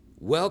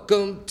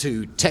Welcome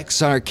to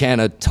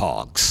Texarkana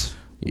Talks.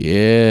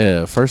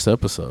 Yeah, first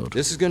episode.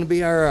 This is going to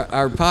be our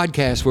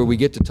podcast where we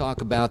get to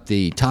talk about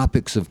the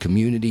topics of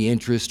community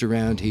interest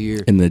around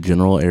here. In the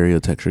general area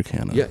of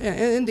Texarkana. Yeah,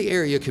 and the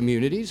area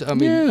communities. I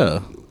mean, Yeah.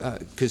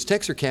 Because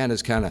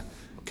Texarkana's kind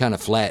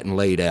of flat and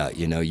laid out.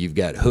 You know, you've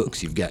got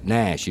Hooks, you've got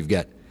Nash,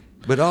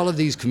 but all of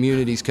these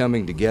communities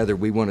coming together,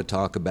 we want to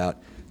talk about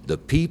the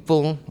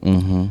people,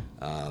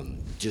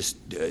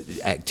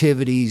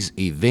 activities,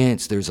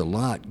 events. There's a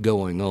lot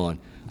going on.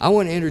 I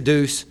want to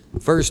introduce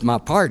first my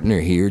partner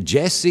here,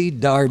 Jesse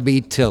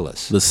Darby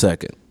Tillis. The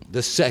second.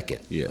 The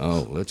second. Yes.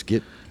 Oh, let's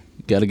get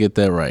Got to get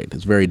that right.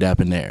 It's very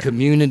dap in there.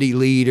 community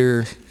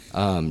leader,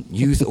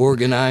 youth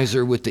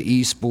organizer with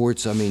the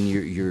esports. I mean,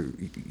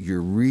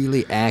 you're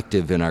really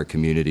active in our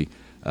community.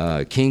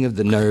 King of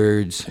the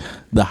nerds.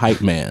 The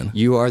hype man.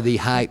 You are the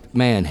hype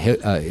man.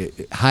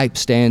 Hype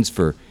stands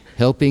for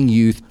helping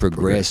youth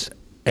progress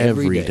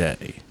every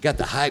day. Got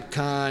the Hype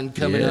Con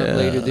coming up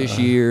later this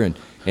year,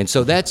 and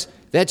so that's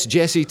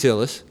Jesse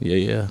Tillis.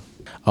 Yeah.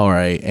 All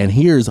right, and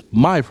here's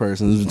my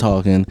person who's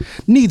talking.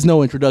 Needs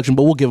no introduction,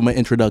 but we'll give him an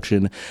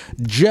introduction.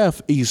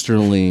 Jeff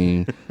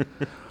Easterling,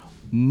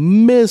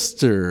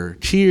 Mr.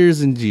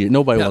 Cheers and Jeers.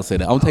 Nobody wants to say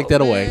that. I'll take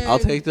that away. Man. I'll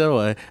take that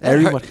away.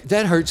 Everybody.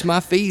 That hurts my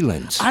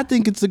feelings. I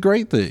think it's a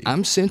great thing.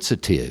 I'm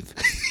sensitive.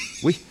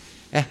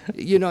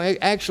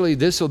 Actually,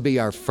 this will be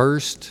our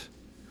first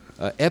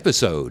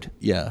episode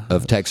Yeah.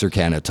 of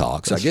Texarkana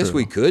Talks. That's I guess true.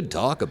 we could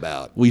talk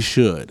about. We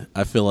should.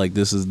 I feel like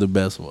this is the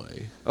best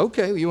way.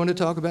 Okay, you want to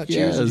talk about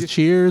Cheers? Yes, and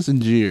Cheers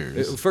and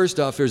Jeers. First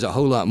off, there's a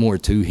whole lot more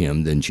to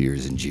him than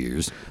Cheers and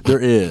Jeers. There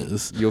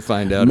is. You'll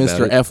find out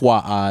Mr. about it.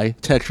 FYI,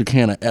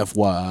 Texarkana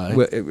FYI.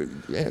 Well,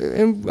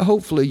 and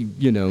hopefully,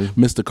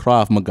 Mr.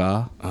 Krav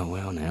Maga. Oh,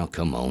 well, now,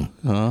 come on.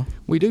 Huh?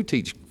 We do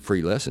teach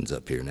free lessons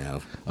up here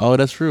now. Oh,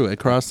 that's true. At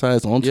Cross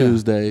Ties on Yeah.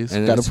 Tuesdays.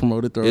 And Got to it's-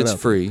 promote it, throw it It's out.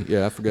 free.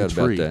 Yeah, I forgot It's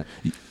about free. that.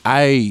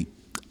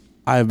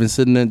 I've been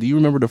sitting there. Do you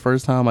remember the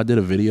first time I did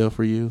a video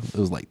for you? It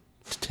was like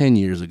 10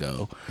 years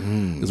ago.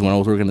 Is when I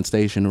was working at the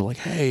station. They were like,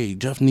 hey,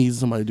 Jeff needs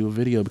somebody to do a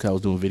video because I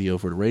was doing video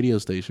for the radio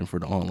station for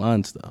the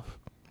online stuff.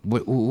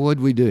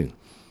 What'd we do?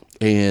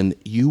 And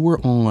you were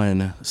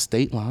on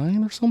State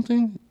Line or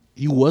something?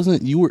 You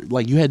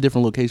had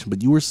different locations,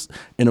 but you were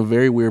in a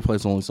very weird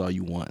place. I only saw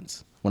you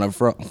once. When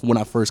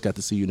I first got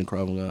to see you in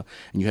Krav Maga,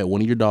 and you had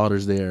one of your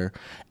daughters there,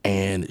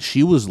 and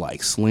she was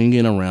like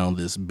slinging around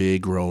this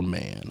big grown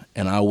man,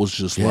 and I was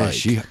just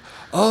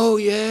Oh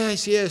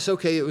yes.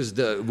 Okay, it was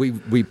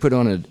we put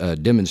on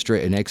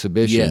an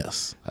exhibition.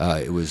 Yes.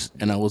 It was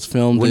and I was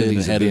filmed one it of and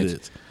these edited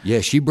events. it, Yeah,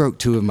 she broke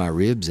 2 of my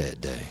ribs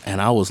that day. and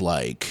I was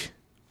like,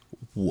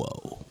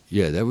 whoa.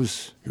 Yeah, that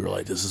was. You were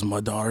like, this is my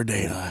daughter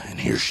Dana, and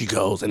here she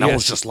goes, and Yes. I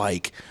was just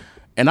like,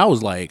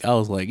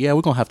 yeah,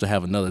 we're gonna have to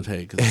have another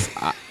take because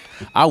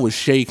I was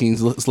shaking,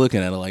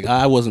 looking at it like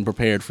I wasn't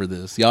prepared for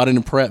this. Y'all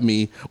didn't prep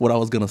me what I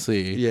was gonna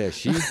see. Yeah,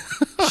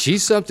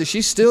 she's something.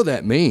 She's still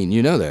that mean.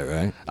 You know that,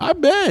 right? I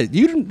bet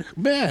you didn't.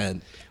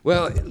 Man,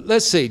 Well,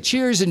 let's see.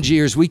 Cheers and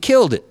Jeers, we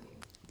killed it.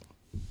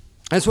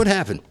 That's what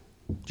happened.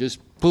 Just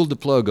pulled the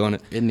plug on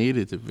it. it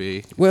needed to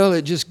be. Well,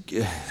 it just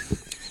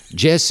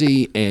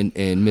Jesse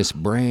and Miss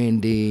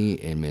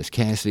Brandy and Miss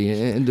Cassidy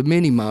and the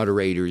many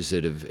moderators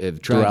that have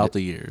tried Throughout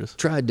the years.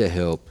 tried to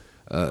help.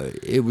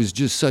 It was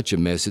just such a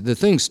mess. The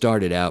thing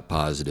started out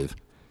positive.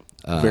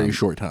 Very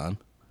short time.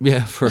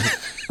 Yeah,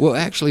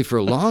 actually for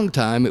a long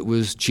time it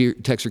was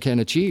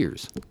Texarkana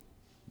Cheers.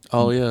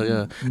 Oh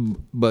yeah.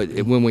 But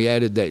when we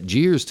added that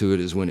Jeers to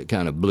it is when it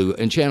kind of blew.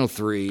 And Channel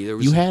 3, there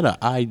was You had an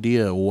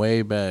idea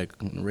way back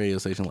on the radio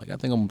station, like I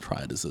think I'm gonna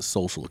try this as a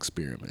social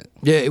experiment.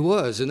 Yeah, it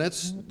was, and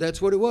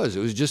that's what it was. It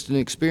was just an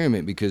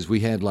experiment because we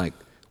had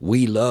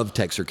We Love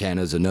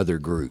Texarkana as another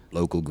group,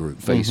 local group,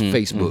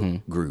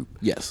 Facebook group.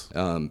 Yes.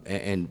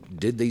 And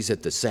did these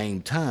at the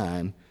same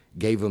time,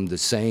 gave them the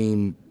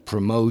same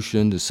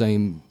promotion, the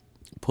same,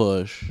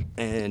 Push.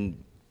 and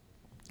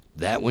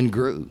that one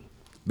grew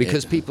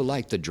because people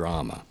like the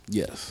drama.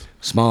 Yes.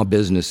 Small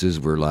businesses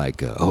were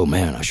like, oh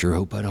man, I sure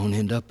hope I don't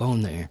end up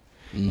on there.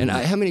 And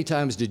how many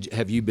times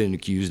have you been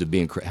accused of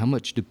being how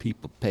much do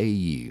people pay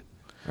you?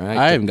 Right?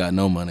 I haven't got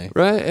no money.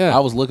 Right, yeah. I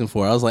was looking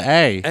for it. I was like,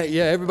 hey.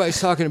 Yeah, everybody's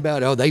talking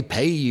about, they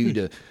pay you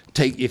to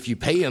take, if you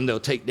pay them, they'll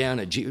take down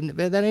a Jew.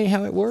 That ain't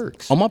how it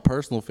works. On my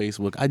personal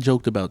Facebook, I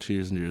joked about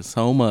Cheers and Jeers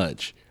so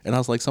much. And I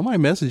was like, somebody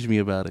messaged me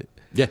about it.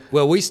 Yeah,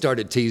 well, we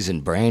started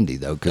teasing Brandy,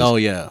 though. Oh,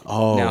 yeah.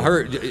 Oh.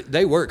 Now,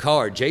 they work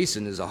hard.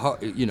 Jason is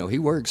he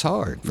works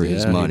hard for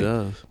his Yeah, he money.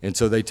 does. And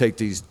so they take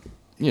these,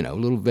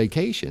 little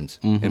vacations.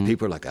 And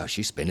people are like, oh,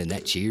 she's spending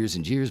that Cheers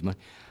and Jeers money.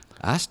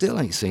 I still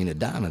ain't seen a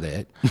dime of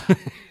that.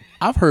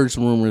 I've heard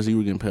some rumors you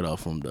were getting paid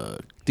off from the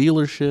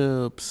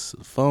dealerships,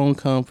 phone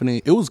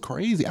company. It was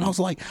crazy. And I was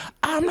like,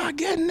 I'm not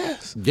getting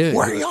this. Yeah.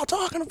 What are y'all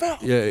talking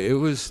about? Yeah, it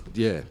was,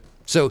 yeah.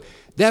 So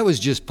that was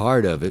just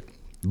part of it.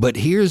 But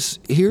here's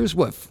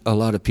what a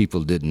lot of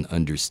people didn't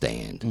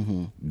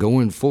understand.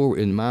 Going forward,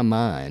 in my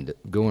mind,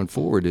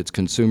 it's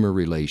consumer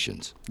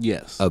relations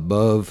Yes.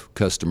 above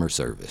customer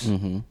service.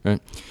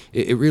 Right?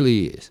 It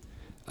really is.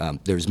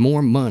 there's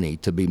more money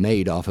to be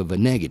made off of a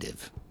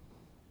negative.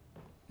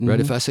 Right?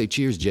 If I say,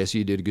 cheers, Jesse,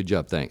 you did a good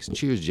job. Thanks.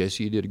 Cheers,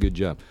 Jesse, you did a good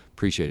job.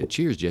 Appreciate it.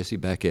 Cheers, Jesse,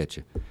 back at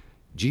you.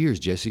 Cheers,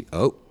 Jesse.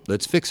 Oh,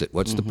 let's fix it.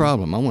 What's the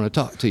problem? I want to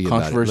talk to you about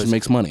it. Controversy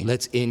makes money.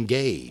 Let's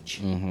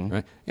engage.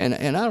 Right? And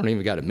I don't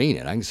even got to mean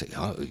it. I can say,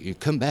 oh, you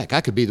come back.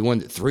 I could be the one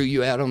that threw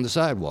you out on the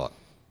sidewalk.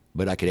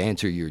 But I could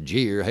answer your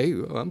jeer. Hey,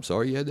 I'm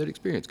sorry you had that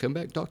experience. Come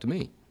back and talk to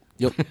me.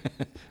 Yep.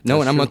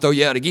 Knowing I'm going to throw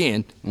you out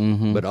again.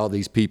 But all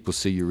these people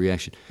see your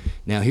reaction.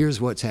 Now, here's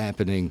what's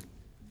happening.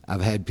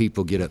 I've had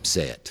people get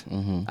upset.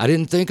 I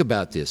didn't think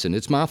about this, and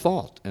it's my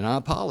fault, and I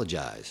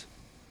apologize.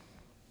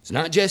 It's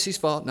not Jesse's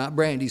fault, not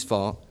Brandy's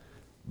fault,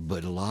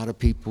 but a lot of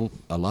people,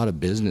 a lot of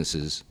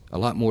businesses, a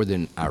lot more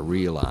than I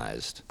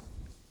realized,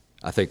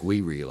 I think we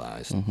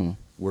realized,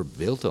 were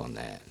built on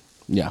that.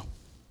 Yeah.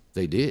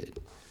 They did.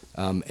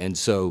 And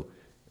so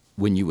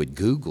when you would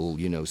Google,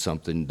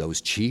 something, those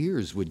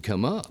cheers would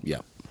come up. Yeah.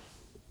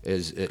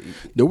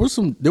 There were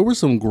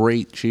some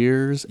great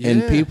cheers,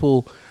 and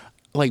people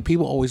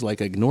always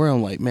ignore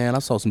them. Like, man, I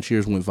saw some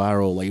cheers went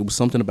viral. Like, it was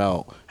something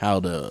about how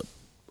the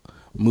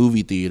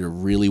movie theater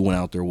really went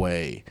out their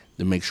way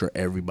to make sure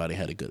everybody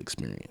had a good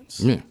experience.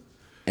 Yeah.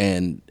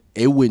 And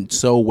it went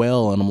so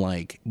well, and I'm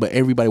like, but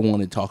everybody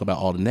wanted to talk about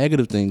all the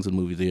negative things in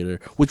the movie theater,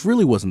 which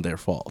really wasn't their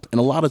fault.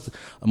 And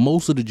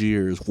most of the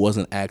jeers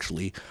wasn't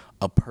actually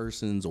a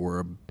person's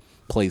or a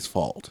place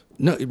fault.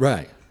 No,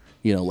 right.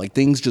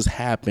 Things just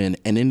happen,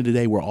 and at the end of the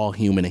day, we're all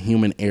human. A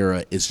human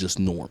error is just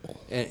normal.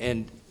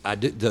 And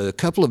the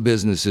couple of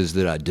businesses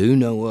that I do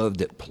know of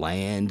that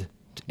planned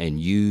and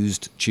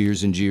used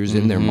cheers and jeers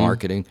in their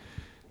marketing,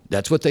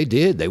 that's what they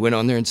did. They went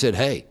on there and said,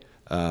 hey,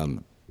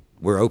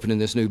 we're opening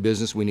this new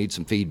business. We need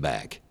some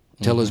feedback.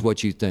 Tell us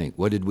what you think.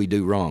 What did we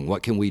do wrong?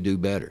 What can we do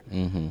better?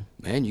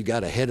 Man, you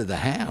got ahead of the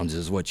hounds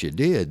is what you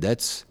did.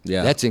 That's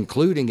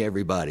including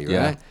everybody, right?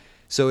 Yeah.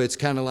 So it's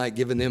kind of like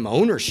giving them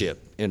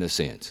ownership in a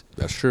sense.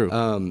 That's true.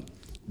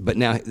 But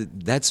now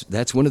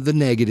that's one of the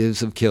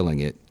negatives of killing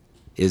it,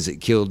 is it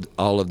killed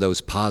all of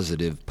those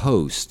positive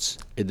posts.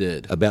 It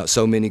did. About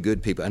so many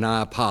good people. And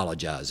I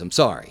apologize. I'm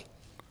sorry.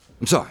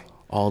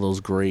 All those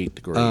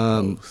great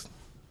posts.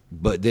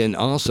 But then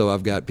also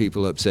I've got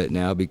people upset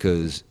now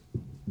because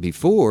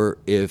before,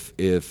 if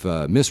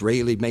Miss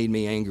Rayleigh made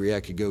me angry, I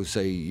could go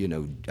say,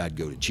 I'd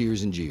go to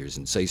Cheers and Jeers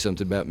and say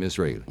something about Miss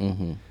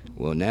Rayleigh.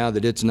 Well, now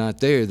that it's not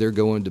there, they're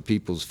going to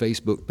people's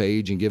Facebook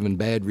page and giving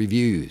bad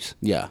reviews.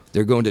 Yeah.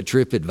 They're going to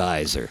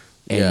TripAdvisor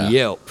and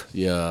Yelp.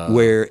 Yeah.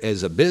 Where,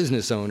 as a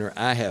business owner,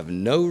 I have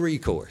no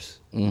recourse.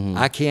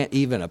 I can't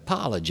even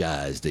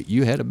apologize that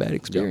you had a bad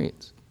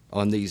experience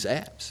on these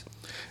apps.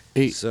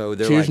 So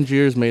Cheers and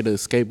Jeers made a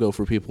scapegoat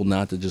for people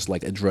not to just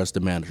address the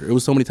manager. It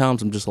was so many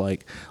times I'm just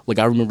like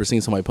I remember seeing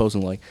somebody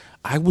posting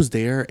I was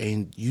there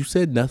and you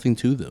said nothing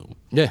to them.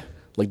 Yeah.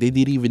 They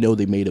didn't even know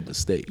they made a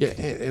mistake. Yeah,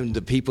 and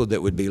the people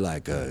that would be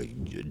like,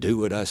 do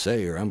what I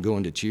say, or I'm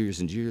going to Cheers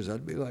and Jeers,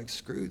 I'd be like,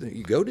 screw that.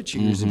 You go to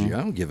Cheers and Jeers.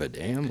 I don't give a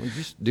damn.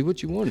 Just do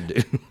what you want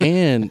to do.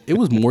 And it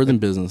was more than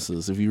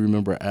businesses, if you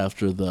remember,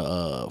 after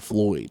the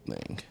Floyd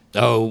thing.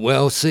 Oh,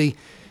 well, see,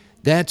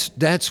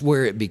 that's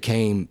where it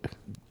became,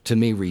 to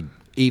me,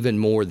 even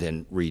more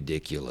than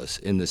ridiculous,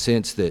 in the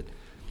sense that,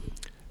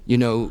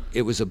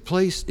 it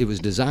was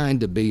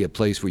designed to be a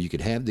place where you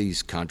could have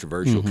these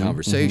controversial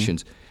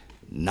conversations,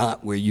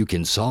 not where you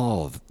can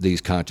solve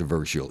these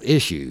controversial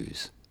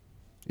issues.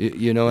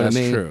 You know what I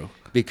mean? That's true.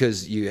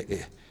 Because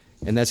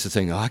and that's the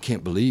thing. Oh, I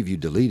can't believe you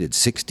deleted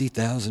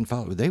 60,000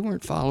 followers. They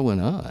weren't following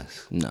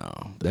us.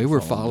 No, they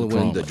were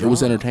following the drama. It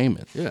was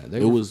entertainment. Yeah,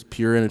 it was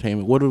pure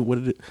entertainment. What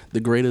did it, the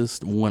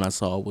greatest one I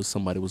saw was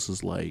somebody was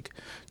just like,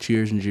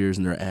 Cheers and Jeers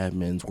and their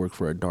admins work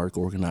for a dark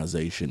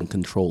organization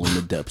controlling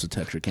the depths of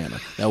Texarkana.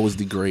 That was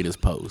the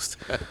greatest post.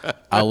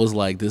 I was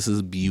like, this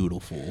is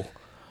beautiful.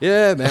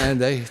 Yeah, man.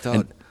 They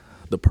thought.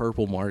 The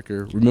purple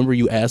marker. Remember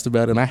you asked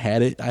about it, and I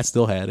had it. I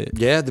still had it.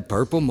 Yeah, the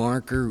purple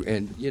marker.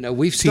 And,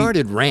 we've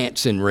started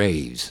rants and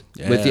raves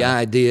with the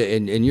idea,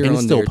 and you're and on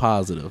it's still there.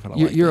 Positive.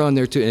 You're on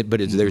there, too. But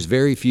there's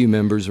very few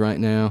members right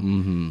now.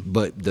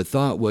 But the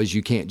thought was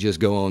you can't just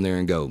go on there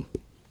and go,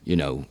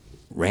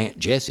 rant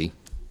Jesse.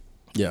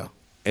 Yeah.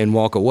 And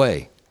walk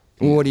away.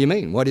 Well, what do you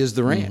mean? What is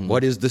the rant?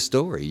 What is the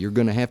story? You're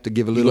going to have to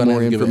give a little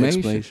more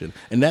information.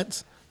 And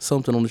that's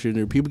something on the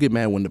shit. People get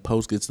mad when the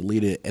post gets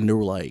deleted, and they're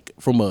like,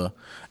 from a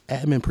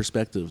admin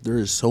perspective, there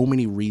is so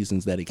many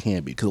reasons that it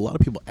can't be, because a lot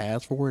of people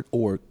ask for it,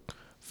 or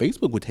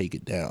Facebook would take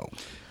it down.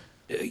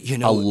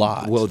 A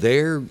lot. Well,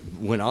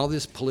 when all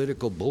this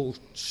political bull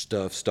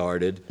stuff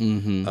started,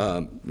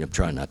 I'm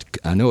trying not to.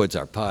 I know it's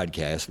our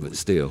podcast, but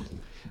still,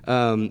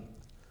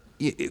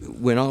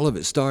 when all of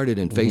it started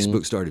and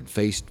Facebook started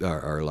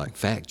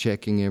fact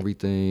checking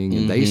everything,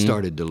 and they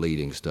started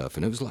deleting stuff,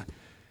 and it was like,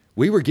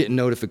 we were getting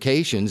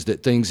notifications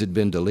that things had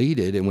been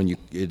deleted, and when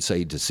it'd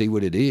say to see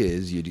what it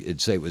is,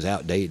 it'd say it was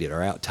outdated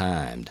or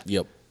out-timed.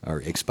 Yep.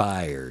 Or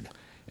expired.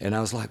 And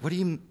I was like, what do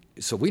you...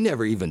 So we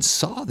never even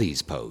saw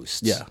these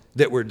posts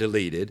that were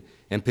deleted,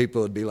 and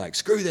people would be like,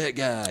 screw that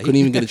guy. Couldn't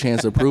even get a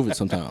chance to approve it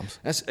sometimes.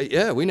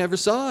 We never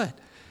saw it.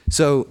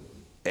 So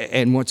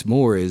And what's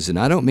more is, and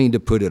I don't mean to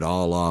put it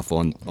all off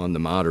on the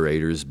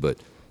moderators, but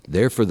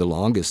there for the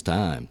longest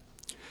time,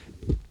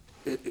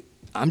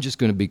 I'm just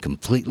going to be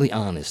completely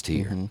honest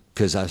here,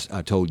 because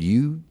I told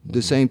you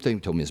the same thing,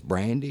 told Miss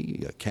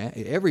Brandy,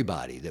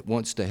 everybody that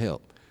wants to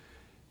help.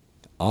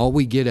 All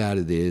we get out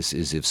of this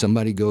is if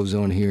somebody goes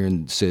on here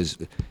and says,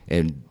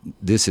 and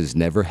this has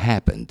never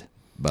happened,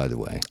 by the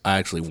way. I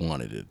actually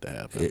wanted it to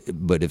happen.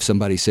 But if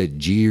somebody said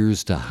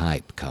jeers to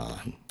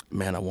HypeCon.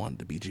 Man, I wanted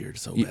to be jeered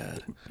so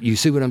bad. You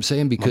see what I'm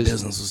saying? Because my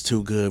business was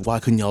too good. Why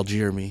couldn't y'all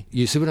jeer me?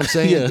 You see what I'm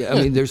saying? Yeah.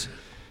 I mean,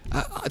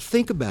 I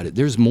think about it.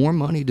 There's more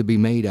money to be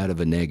made out of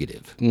a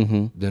negative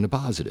than a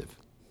positive.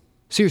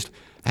 Seriously.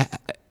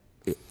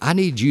 I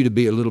need you to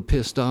be a little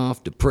pissed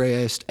off,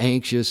 depressed,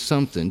 anxious,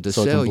 something to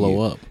so sell it can blow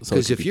you. up.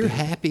 Because if you're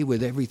happy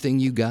with everything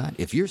you got,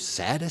 if you're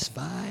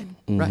satisfied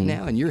right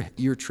now and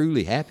you're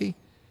truly happy,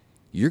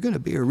 you're going to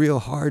be a real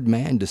hard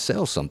man to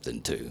sell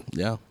something to.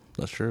 Yeah,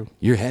 that's true.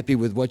 You're happy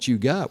with what you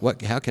got.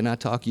 How can I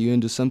talk you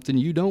into something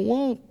you don't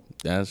want?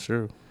 That's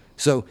true.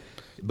 So,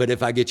 but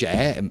if I get you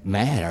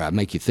mad or I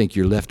make you think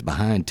you're left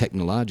behind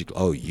technologically,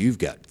 oh, you've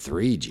got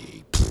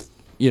 3G,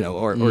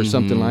 or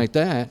something like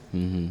that.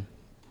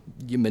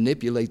 You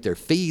manipulate their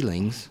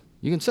feelings,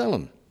 you can sell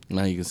them.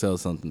 Now you can sell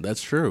something.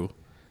 That's true.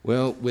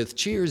 Well, with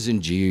Cheers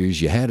and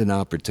Jeers, you had an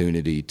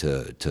opportunity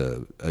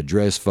to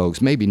address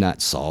folks, maybe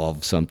not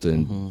solve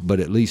something,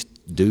 but at least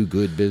do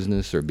good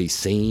business or be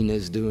seen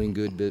as doing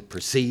good,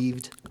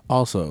 perceived.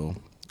 Also,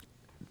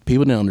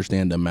 people didn't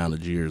understand the amount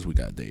of jeers we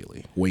got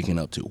daily, waking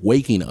up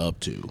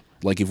to.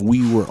 Like if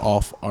we were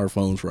off our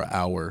phones for an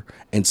hour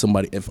and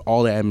if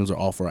all the admins are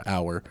off for an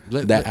hour,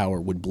 that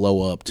hour would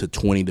blow up to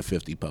 20 to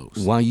 50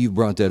 posts. While you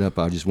brought that up,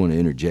 I just want to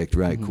interject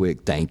right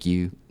quick. Thank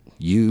you.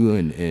 You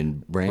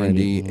and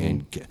Brandy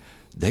and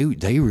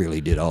they really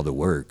did all the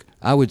work.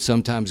 I would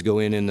sometimes go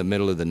in the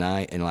middle of the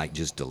night and like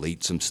just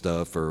delete some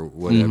stuff or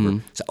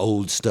whatever. It's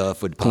old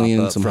stuff would pop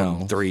up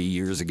from 3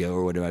 years ago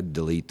or whatever. I'd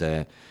delete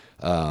that.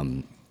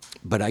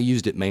 But I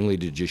used it mainly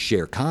to just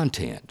share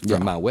content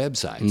from my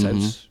websites.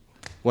 That's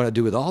what I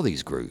do with all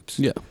these groups.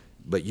 Yeah.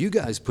 But you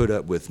guys put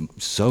up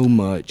with so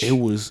much. It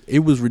was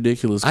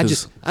ridiculous.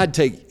 I'd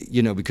take,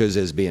 because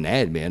as being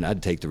admin,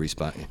 I'd take the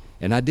response.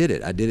 And I did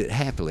it. I did it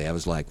happily. I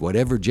was like,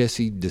 whatever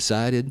Jesse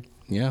decided.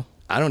 Yeah.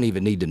 I don't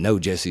even need to know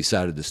Jesse's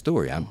side of the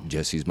story.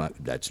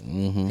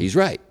 He's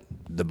right.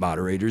 The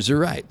moderators are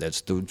right.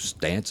 That's the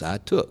stance I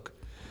took.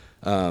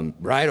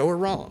 Right or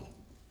wrong.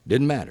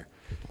 Didn't matter.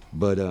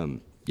 But,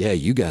 yeah,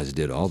 you guys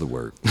did all the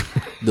work.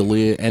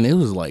 And it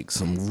was like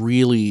some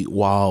really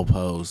wild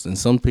posts, and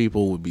some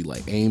people would be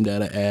like aimed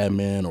at an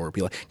admin or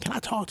be like, "Can I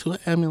talk to an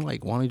admin?"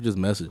 Like, why don't you just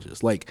message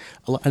us? Like,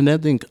 and I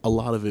think a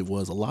lot of it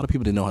was a lot of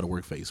people didn't know how to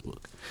work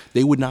Facebook.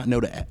 They would not know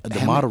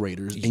the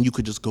moderators, and you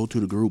could just go to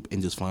the group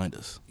and just find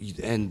us.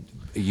 And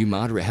you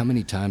moderate. How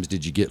many times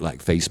did you get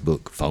like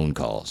Facebook phone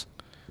calls?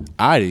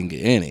 I didn't get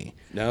any.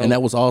 No. And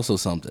that was also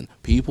something.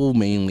 People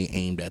mainly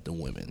aimed at the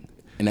women.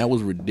 And that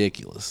was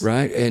ridiculous.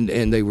 Right,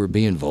 and they were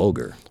being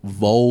vulgar.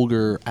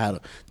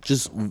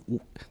 Just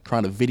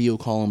trying to video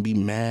call and be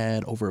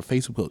mad over a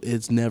Facebook post.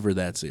 It's never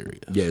that serious.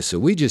 Yeah, so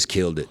we just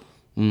killed it.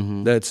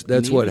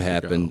 That's what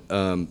happened.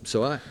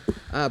 So I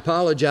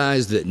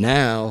apologize that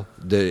now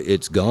that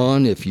it's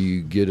gone. If you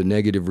get a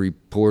negative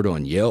report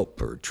on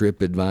Yelp or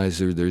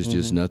TripAdvisor, there's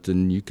just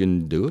nothing you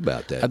can do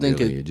about that. I think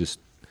really.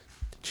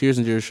 Cheers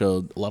and Jeers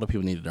showed a lot of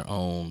people needed their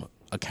own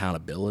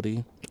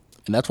accountability.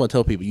 And that's why I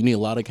tell people, you need a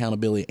lot of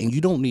accountability. And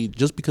you don't need,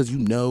 just because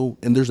and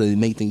there's an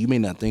innate thing, you may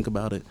not think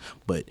about it,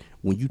 but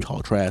when you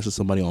talk trash to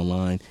somebody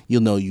online,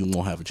 you'll know you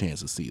won't have a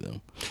chance to see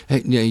them.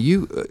 Hey,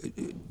 now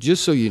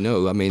just so you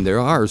know, I mean, there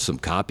are some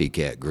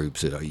copycat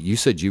groups that you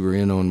said you were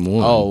in on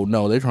one. Oh,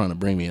 no, they're trying to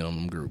bring me in on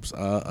them groups.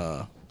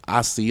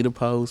 I see the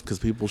posts because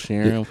people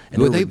share them,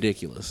 and they're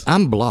ridiculous.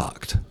 I'm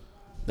blocked.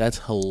 That's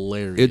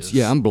hilarious.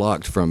 I'm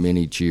blocked from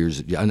any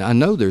Cheers. I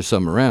know there's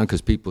some around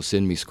because people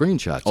send me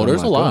screenshots. Oh,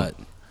 there's a lot.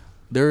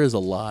 There is a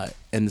lot,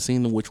 and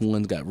seeing which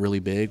ones got really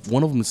big.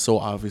 One of them is so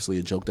obviously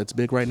a joke that's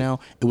big right now.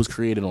 It was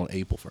created on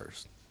April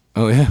 1st.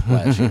 Oh, yeah?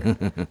 Last year.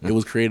 It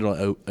was created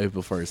on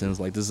April 1st, and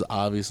it's like, this is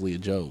obviously a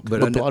joke.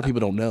 But a lot of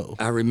people don't know.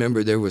 I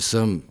remember there was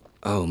some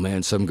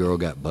girl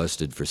got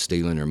busted for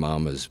stealing her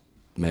mama's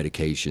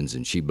medications,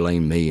 and she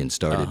blamed me and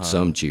started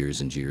some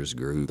Cheers and Jeers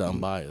group. I'm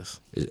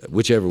biased.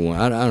 Whichever one.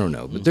 I don't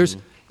know. But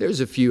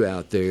there's a few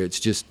out there. It's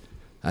just...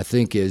 I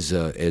think as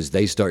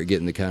they start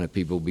getting the kind of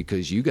people,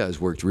 because you guys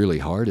worked really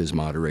hard as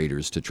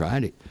moderators to try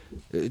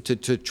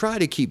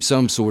to keep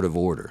some sort of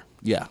order.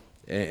 Yeah,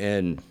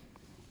 and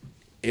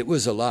it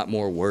was a lot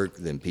more work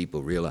than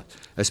people realize,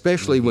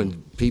 especially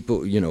when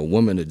people, a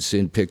woman would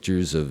send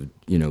pictures of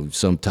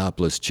some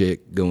topless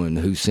chick going,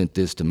 "Who sent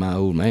this to my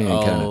old man?"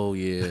 Oh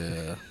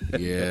yeah,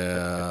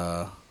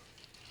 yeah.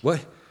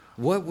 What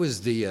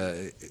was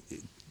the?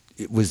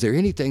 Was there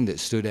anything that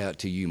stood out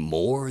to you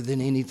more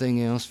than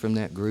anything else from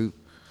that group?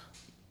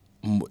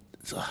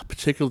 A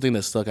particular thing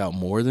that stuck out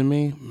more than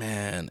me,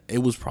 man, it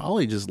was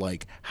probably just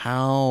like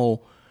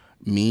how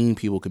mean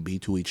people could be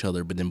to each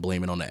other, but then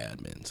blame it on the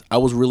admins. I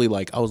was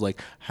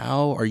like,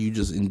 how are you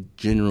just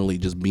generally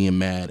just being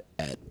mad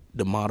at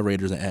the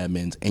moderators and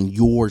admins, and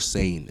you're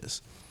saying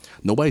this?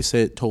 Nobody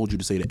told you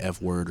to say the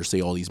F word or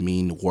say all these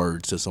mean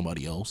words to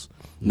somebody else.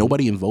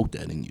 Nobody invoked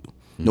that in you.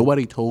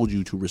 Nobody told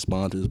you to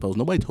respond to this post.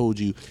 Nobody told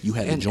you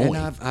had to join.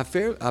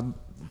 And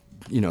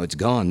it's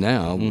gone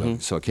now,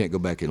 so I can't go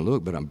back and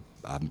look, but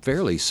I'm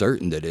fairly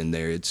certain that in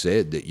there it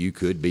said that you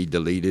could be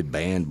deleted,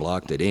 banned,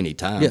 blocked at any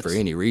time for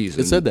any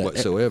reason it said that.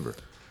 whatsoever.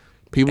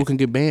 People can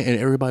get banned, and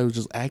everybody was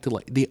just acted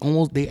like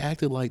they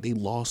acted like they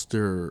lost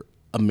their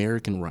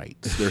American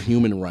rights, their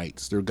human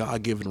rights, their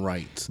God-given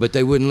rights. But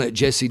they wouldn't let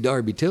Jesse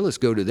Darby Tillis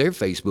go to their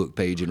Facebook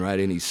page and write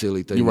any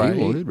silly thing he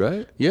wanted,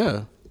 right?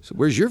 Yeah. So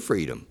where's your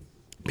freedom?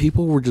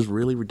 People were just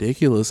really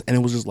ridiculous, and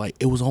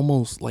it was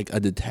almost like a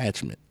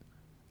detachment.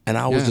 And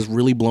I was just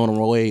really blown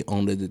away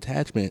on the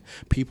detachment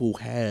people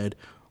had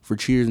for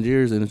Cheers and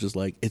Jeers, and it's just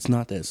like, it's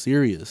not that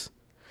serious.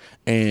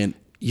 And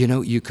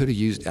you could have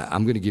used.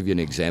 I'm going to give you an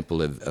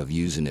example of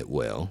using it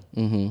well.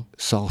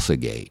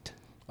 Salsagate.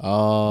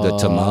 Oh, the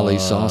tamale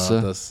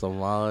salsa. The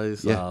tamale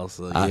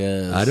salsa.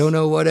 Yes. I don't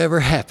know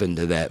whatever happened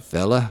to that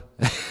fella,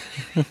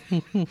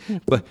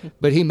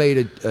 but he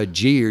made a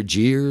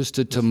jeers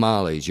to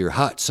tamales. Your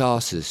hot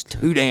sauce is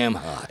too damn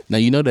hot. Now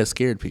that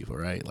scared people,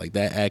 right? Like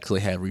that actually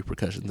had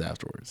repercussions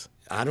afterwards.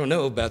 I don't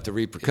know about the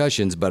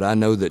repercussions, but I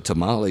know that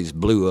tamales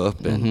blew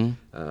up, and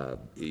and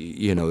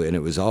it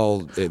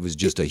was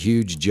just a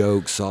huge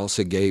joke.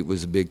 Salsagate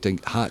was a big thing.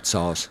 Hot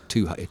sauce,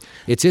 too hot.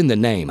 It's in the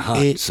name,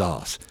 hot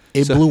sauce.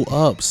 It blew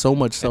up so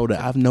much so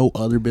that I know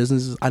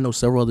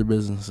several other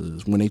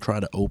businesses, when they try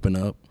to open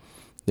up,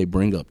 they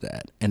bring up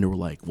that, and they were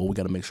like, well, we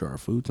got to make sure our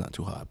food's not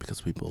too hot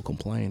because people will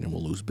complain and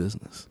we'll lose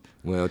business.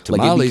 Well,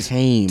 tamales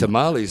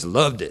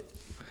loved it.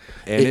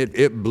 And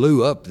it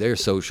blew up their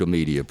social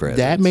media presence.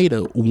 That made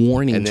a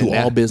warning to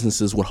all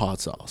businesses with hot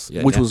sauce,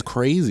 which was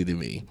crazy to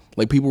me.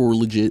 Like, people were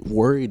legit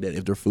worried that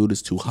if their food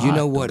is too hot, you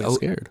know what? they'll get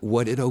scared.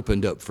 What it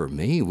opened up for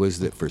me was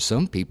that for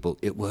some people,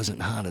 it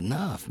wasn't hot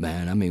enough,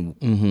 man. I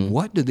mean,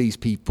 what do these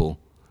people?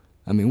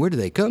 I mean, where do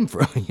they come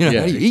from? How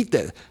do you eat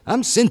that?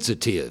 I'm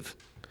sensitive.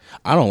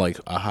 I don't like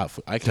a hot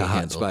food. I can't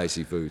handle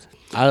spicy foods.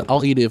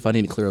 I'll eat it if I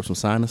need to clear up some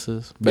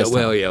sinuses.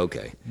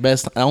 Okay.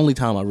 Only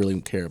time I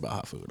really care about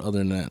hot food. Other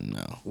than that,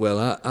 no.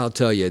 Well, I'll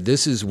tell you,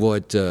 this is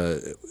what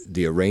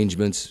the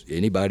arrangements,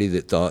 anybody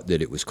that thought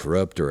that it was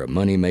corrupt or a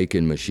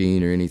money-making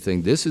machine or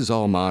anything, this is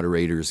all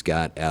moderators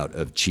got out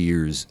of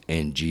Cheers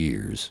and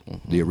Jeers,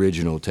 the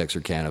original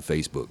Texarkana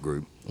Facebook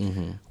group.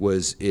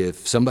 Was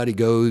if somebody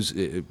goes,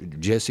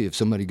 Jesse, if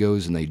somebody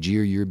goes and they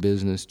jeer your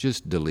business,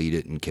 just delete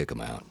it and kick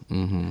them out.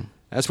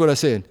 That's what I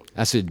said.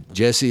 I said,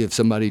 Jesse, if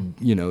somebody,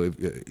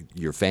 if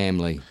your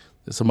family.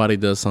 If somebody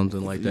does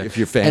something like that. If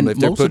your family, if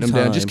they're putting them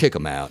down, just kick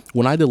them out.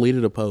 When I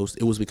deleted a post,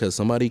 it was because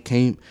somebody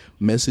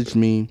messaged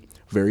me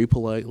very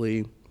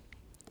politely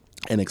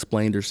and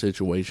explained their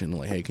situation.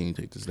 Like, hey, can you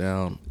take this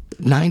down?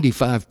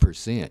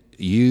 95%.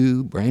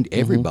 You, Brandy,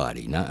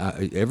 everybody. Now,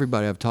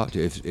 everybody I've talked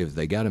to, if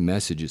they got a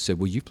message that said,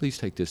 will you please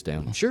take this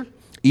down? Sure.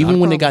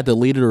 Even when they got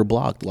deleted or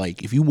blocked,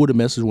 like, if you would have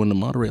messaged one to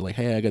moderate, like,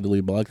 hey, I got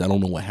deleted, blocked, I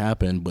don't know what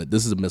happened, but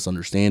this is a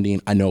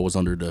misunderstanding. I know it was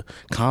under the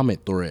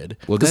comment thread.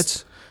 Well,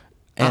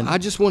 I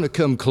just want to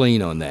come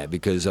clean on that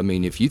because, I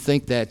mean, if you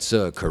think that's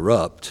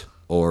corrupt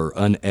or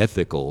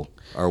unethical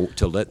or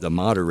to let the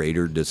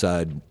moderator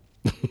decide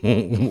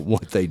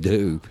what they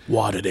do.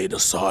 Why do they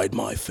decide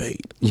my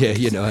fate? Yeah,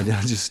 I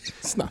just...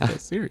 It's not that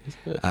serious.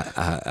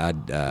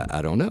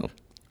 I don't know.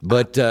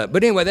 But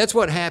anyway, that's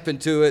what happened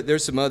to it.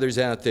 There's some others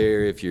out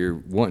there. If you're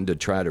wanting to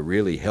try to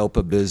really help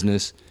a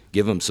business,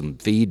 give them some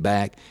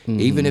feedback,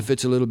 even if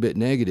it's a little bit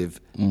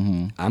negative.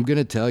 I'm going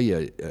to tell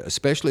you,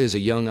 especially as a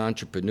young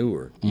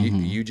entrepreneur,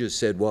 you just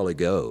said a while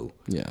ago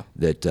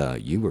that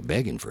you were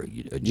begging for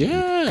a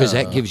job because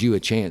that gives you a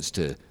chance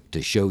to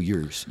show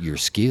your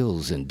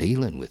skills in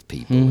dealing with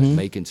people and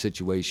making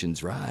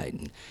situations right,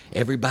 and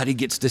everybody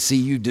gets to see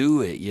you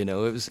do it. It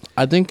was.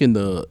 I think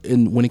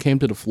when it came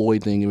to the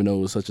Floyd thing, even though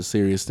it was such a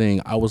serious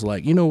thing, I was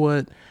like, you know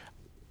what,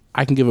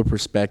 I can give a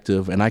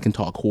perspective and I can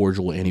talk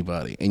cordial with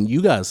anybody, and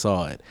you guys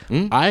saw it.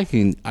 I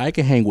can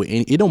hang with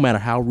any. It don't matter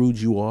how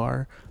rude you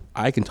are.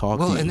 I can talk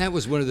to you. Well, and that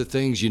was one of the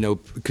things,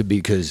 could be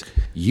because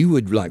you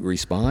would like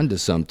respond to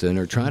something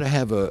or try to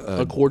have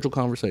a cordial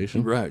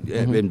conversation. Right,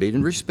 and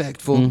being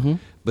respectful,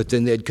 but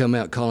then they'd come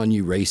out calling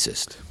you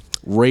racist.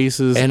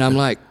 And I'm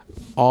like,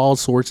 all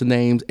sorts of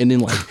names, and then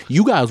like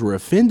you guys were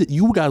offended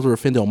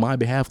on my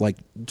behalf. Like,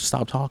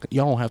 stop talking.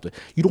 You don't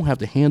have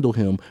to handle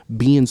him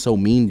being so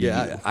mean to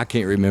you. I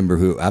can't remember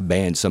who I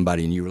banned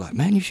somebody, and you were like,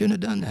 man, you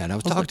shouldn't have done that. I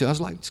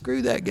was like,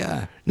 screw that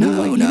guy. You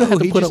don't have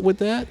to put up with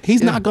that.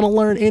 He's not gonna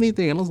learn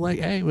anything. And I was like,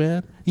 hey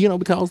man,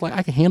 because I was like,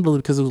 I can handle it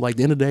because it was like, at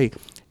the end of the day,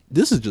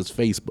 this is just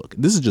Facebook.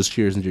 This is just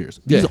Cheers and Jeers.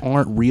 These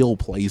aren't real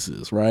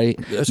places, right?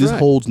 This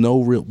holds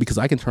no real, because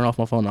I can turn off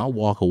my phone and I'll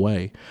walk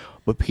away.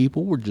 But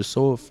people were just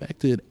so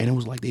affected, and it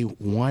was like they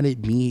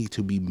wanted me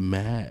to be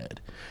mad.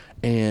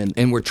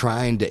 And we're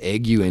trying to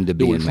egg you into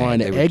they being were trying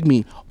mad. to egg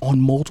me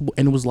on multiple,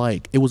 and it was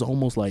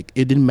almost like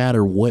it didn't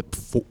matter what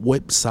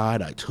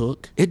side I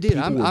took. It did.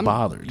 People were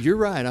bothered. You're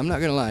right. I'm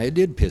not gonna lie. It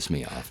did piss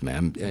me off,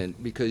 man,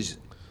 and because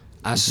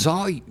I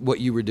saw what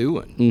you were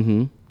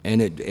doing,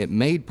 and it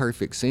made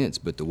perfect sense.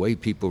 But the way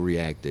people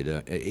reacted,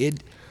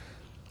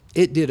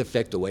 it did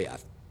affect the way I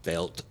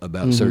felt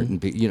about certain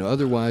people. You know,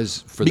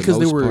 otherwise, for because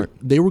the most part,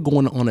 they were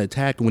going on an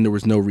attack when there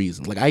was no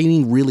reason. Like I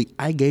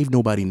gave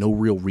nobody no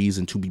real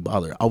reason to be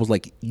bothered. I was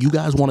like, you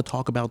guys want to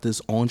talk about this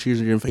on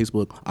Cheers and Cheer on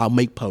Facebook? I'll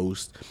make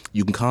posts.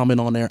 You can comment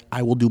on there.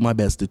 I will do my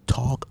best to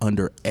talk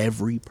under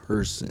every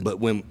person.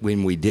 But when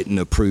we didn't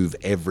approve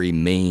every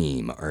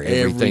meme or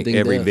everything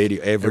every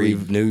video, every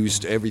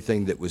news,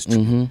 everything that was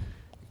true.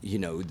 You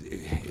know,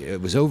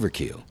 it was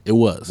overkill. It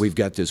was. We've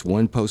got this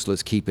one post.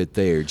 Let's keep it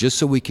there, just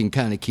so we can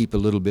kind of keep a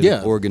little bit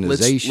of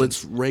organization.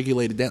 Let's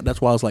regulate it down. That's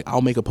why I was like,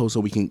 I'll make a post so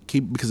we can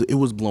keep, because it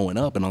was blowing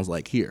up, and I was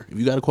like, here, if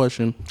you got a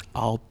question,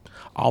 I'll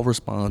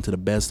respond to the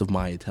best of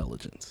my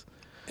intelligence.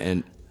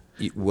 And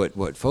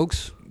what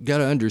folks got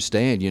to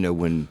understand, you know,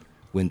 when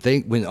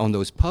on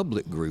those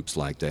public groups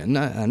like that, and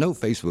I know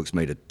Facebook's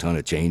made a ton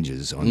of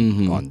changes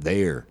on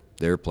their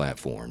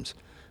platforms,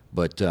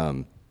 but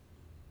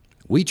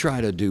we try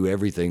to do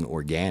everything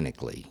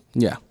organically.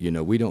 Yeah. You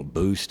know, we don't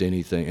boost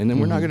anything. And then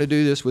we're not going to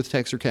do this with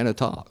Texarkana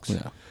Talks.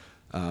 Yeah.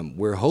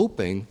 We're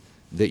hoping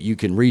that you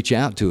can reach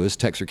out to us,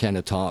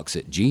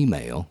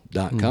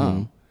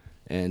 texarkanatalks@gmail.com,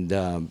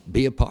 and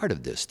be a part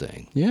of this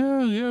thing.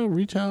 Yeah.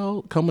 Reach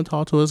out, come and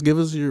talk to us, give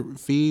us your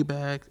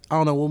feedback. I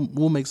don't know,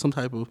 we'll make some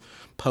type of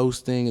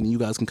posting, and you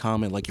guys can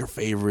comment like your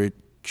favorite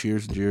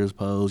Cheers and Cheers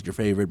post, your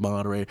favorite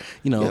moderator,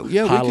 you know,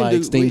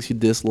 highlights, things you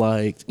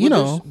disliked, you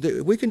know.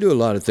 We can do a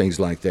lot of things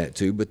like that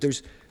too, but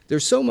there's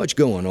so much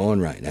going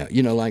on right now.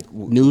 You know, like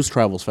news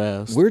travels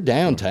fast. We're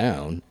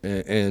downtown,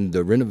 and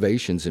the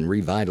renovations and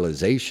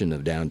revitalization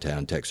of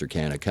downtown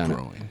Texarkana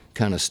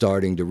kind of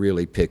starting to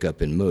really pick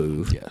up and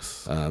move.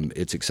 Yes.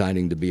 It's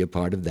exciting to be a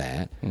part of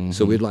that.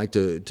 So we'd like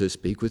to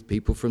speak with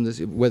people from this,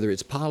 whether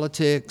it's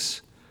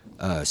politics,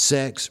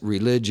 sex,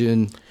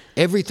 religion,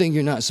 everything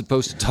you're not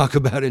supposed to talk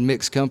about in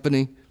mixed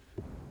company.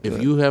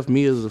 If you have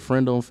me as a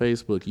friend on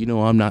Facebook, you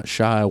know I'm not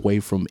shy away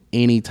from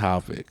any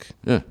topic.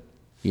 Yeah.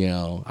 You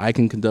know, I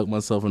can conduct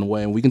myself in a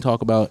way, and we can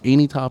talk about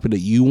any topic that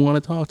you want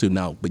to talk to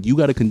now, but you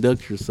got to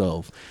conduct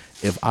yourself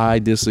if I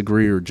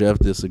disagree or Jeff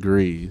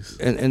disagrees.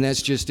 And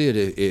that's just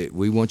it.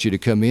 We want you to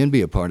come in,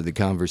 be a part of the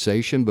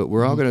conversation, but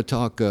we're all going to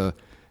talk.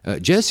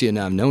 Jesse and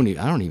I have known you,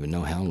 I don't even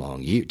know how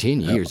long,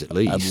 10 years at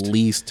least. At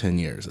least 10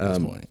 years at this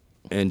point.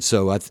 And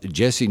so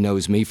Jesse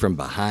knows me from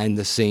behind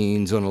the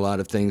scenes on a lot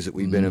of things that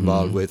we've been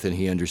involved with, and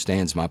he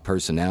understands my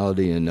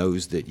personality and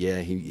knows that,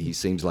 he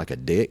seems like a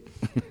dick.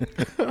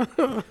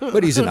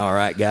 But he's an all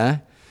right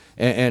guy.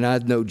 And I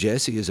know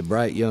Jesse is a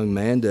bright young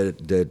man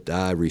that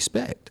I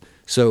respect.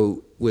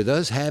 So with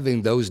us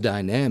having those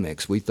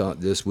dynamics, we thought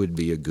this would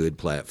be a good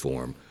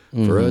platform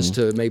for us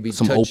to maybe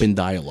some open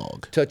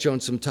dialogue. Touch on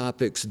some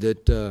topics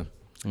that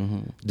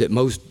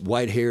most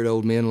white-haired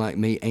old men like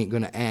me ain't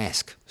going to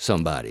ask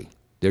somebody.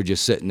 They're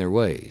just set in their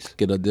ways.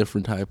 Get a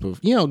different type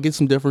of, get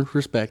some different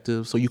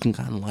perspectives, so you can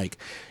kind of like,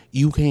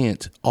 you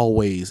can't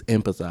always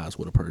empathize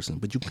with a person,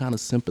 but you can kind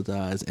of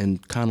sympathize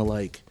and kind of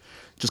like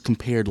just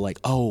compare to like,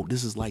 oh,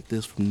 this is like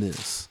this from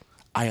this.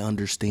 I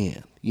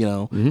understand,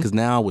 because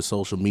now with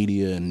social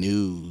media and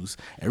news,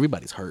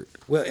 everybody's hurt.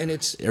 Well, and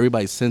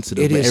everybody's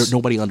sensitive, but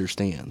nobody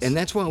understands. And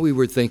that's why we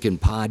were thinking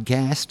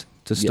podcast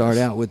to start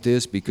out with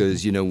this,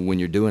 because when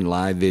you're doing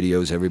live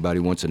videos, everybody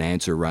wants an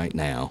answer right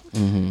now,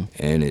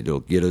 and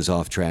it'll get us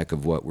off track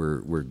of what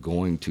we're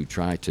going to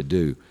try to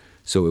do.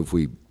 So if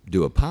we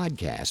do a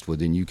podcast, well,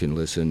 then you can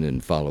listen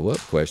and follow up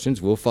questions.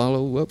 We'll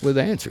follow up with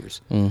answers.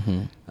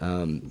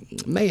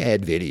 May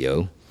add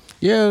video.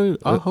 Yeah,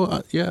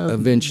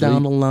 eventually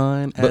down the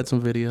line, add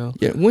some video.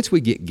 Yeah, once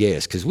we get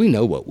guests, because we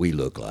know what we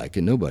look like,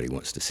 and nobody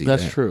wants to see that.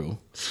 That's true.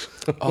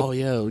 Oh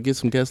yeah, we'll get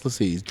some guests. Let's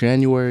see,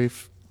 January,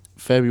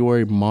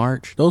 February,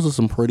 March. Those are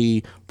some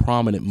pretty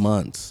prominent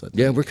months.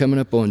 Yeah, we're coming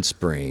up on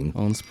spring.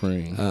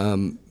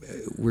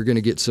 We're going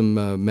to get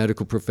some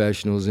medical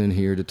professionals in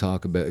here to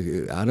talk about.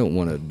 I don't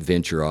want to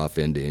venture off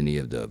into any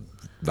of the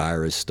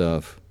virus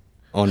stuff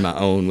on my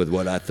own with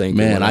what I think.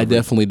 Man, I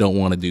definitely don't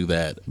want to do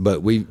that.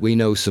 But we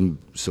know some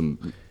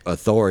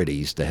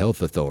authorities, the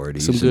health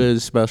authorities. Some good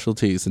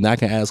specialties, and I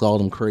can ask all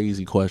them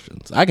crazy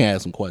questions. I can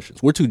ask some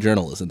questions. We're two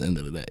journalists at the end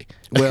of the day.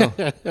 Well,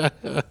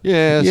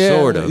 yeah,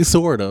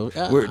 sort of.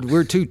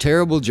 We're two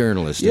terrible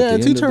journalists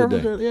at the end of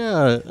the day.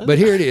 Yeah. But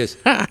here it is,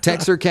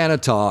 Texarkana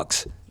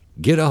Talks.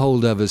 Get a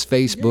hold of us,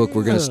 Facebook. Yeah.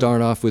 We're going to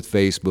start off with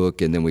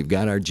Facebook, and then we've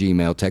got our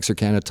Gmail,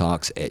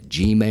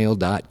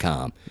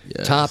 texarkanatalks@gmail.com.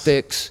 Yes.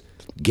 Topics,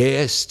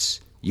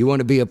 guests. You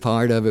want to be a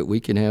part of it? We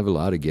can have a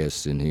lot of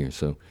guests in here.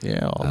 So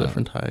yeah, all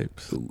different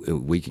types.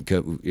 We can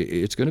come.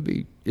 It's going to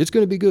be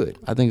good.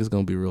 I think it's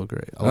going to be real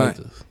great. I like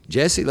this.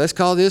 Jesse, let's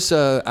call this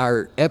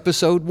our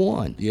episode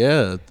 1.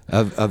 Yeah,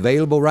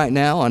 available right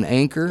now on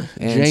Anchor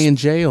and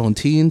J&J on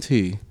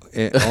TNT.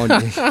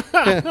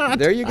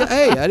 There you go.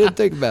 Hey, I didn't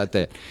think about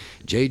that.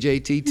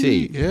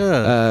 JJTT.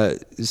 Yeah.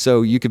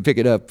 So you can pick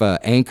it up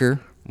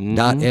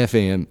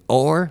Anchor.fm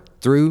or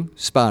through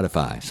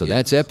Spotify. So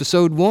that's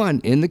episode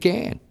 1 in the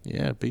can.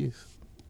 Yeah, peace.